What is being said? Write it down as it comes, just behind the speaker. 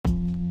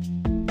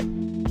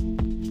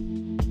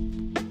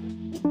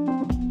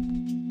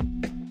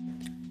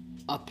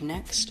up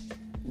next,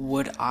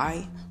 would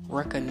I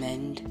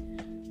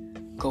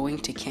recommend going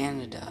to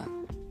Canada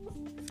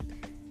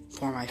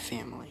for my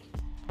family?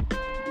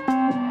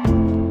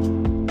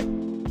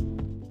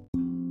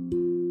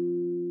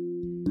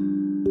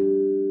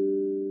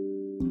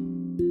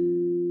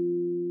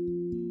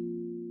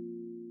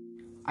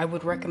 I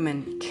would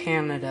recommend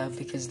Canada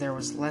because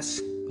there's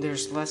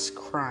less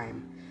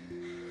crime.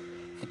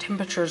 The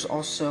temperature is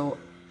also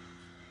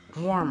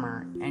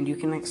warmer, and you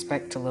can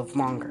expect to live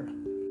longer.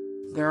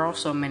 There are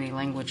also many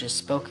languages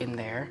spoken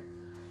there,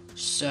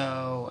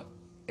 so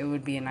it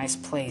would be a nice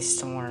place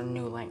to learn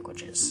new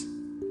languages.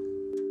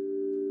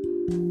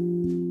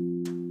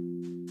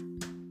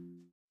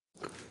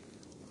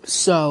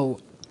 So,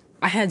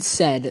 I had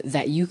said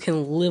that you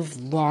can live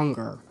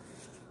longer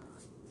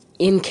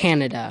in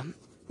Canada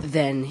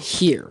than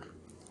here.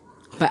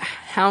 But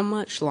how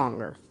much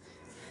longer?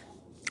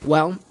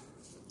 Well,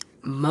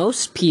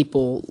 most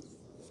people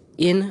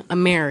in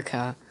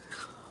America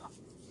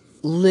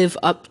live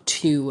up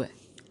to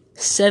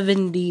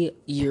 70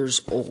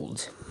 years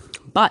old.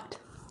 But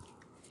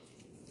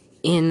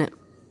in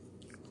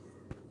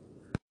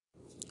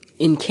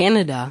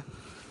Canada,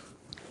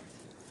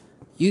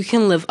 you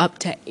can live up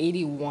to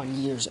 81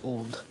 years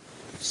old.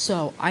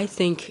 So I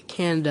think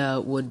Canada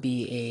would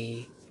be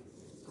a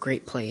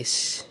great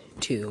place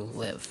to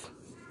live.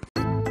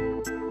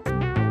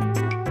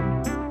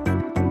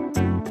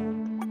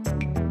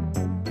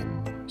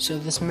 So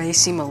this may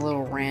seem a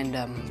little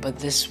random, but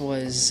this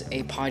was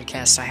a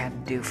podcast I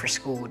had to do for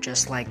school,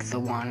 just like the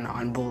one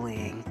on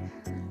bullying.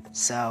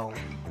 So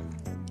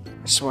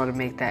I just want to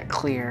make that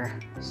clear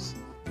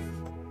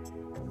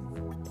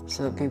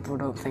so that people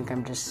don't think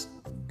I'm just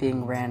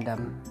being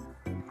random,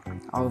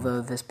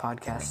 although this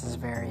podcast is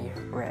very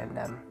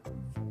random.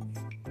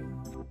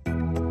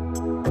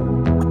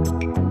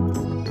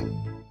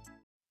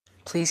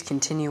 Please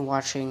continue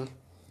watching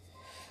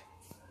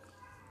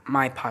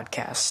my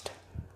podcast.